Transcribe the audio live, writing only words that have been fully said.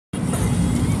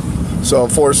So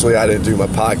unfortunately, I didn't do my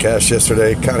podcast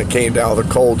yesterday. Kind of came down with a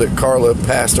cold that Carla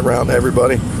passed around to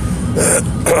everybody.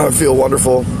 I feel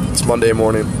wonderful. It's Monday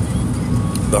morning.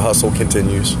 The hustle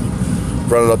continues.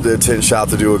 Running up to the tin shop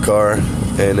to do a car,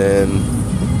 and then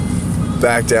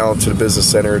back down to the business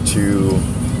center to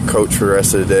coach for the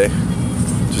rest of the day.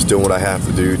 Just doing what I have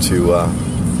to do to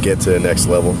get to the next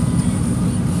level.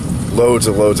 Loads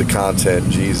and loads of content.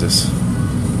 Jesus.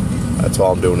 That's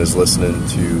all I'm doing is listening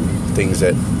to things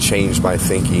that change my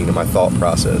thinking and my thought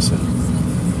process. And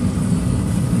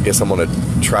I guess I'm going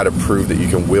to try to prove that you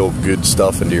can will good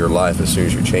stuff into your life as soon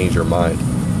as you change your mind.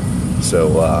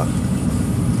 So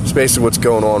it's basically what's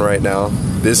going on right now.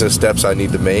 Business steps I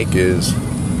need to make is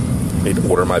I need to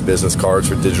order my business cards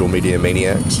for Digital Media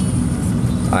Maniacs.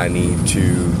 I need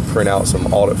to print out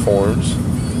some audit forms.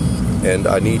 And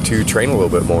I need to train a little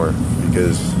bit more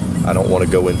because I don't want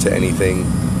to go into anything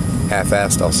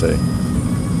half-assed, I'll say.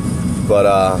 But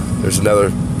there's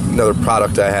another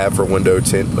product I have for window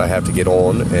tint that I have to get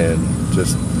on, and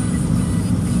just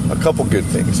a couple good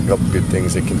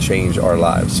things that can change our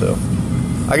lives. So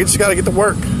I just got to get to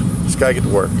work.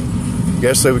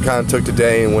 Yesterday we kind of took the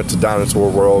day and went to Dinosaur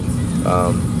World.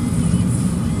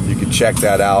 You can check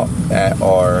that out at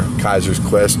our Kaiser's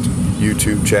Quest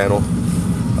YouTube channel.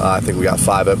 I think we got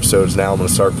 5 episodes now. I'm going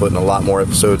to start putting a lot more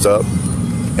episodes up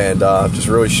and just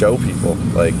really show people.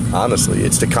 Like, honestly,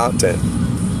 it's the content,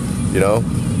 you know?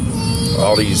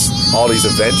 All these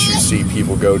events you see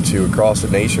people go to across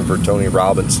the nation for Tony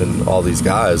Robbins and all these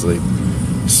guys, like,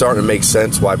 it's starting to make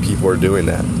sense why people are doing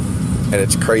that. And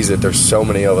it's crazy that there's so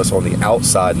many of us on the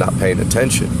outside not paying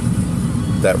attention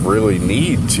that really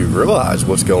need to realize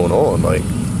what's going on. Like,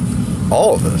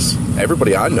 all of us,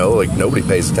 everybody I know, like, nobody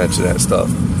pays attention to that stuff.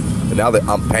 And now that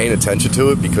I'm paying attention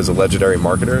to it because of Legendary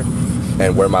Marketer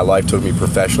and where my life took me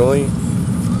professionally,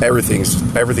 everything's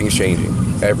changing.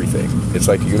 Everything. It's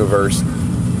like the universe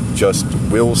just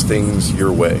wills things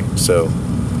your way. So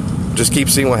just keep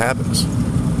seeing what happens.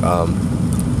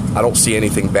 I don't see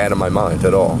anything bad in my mind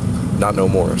at all. Not no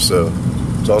more. So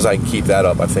as long as I can keep that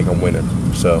up, I think I'm winning.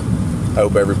 So I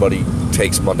hope everybody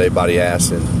takes Monday by the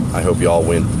ass, and I hope you all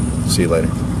win. See you later.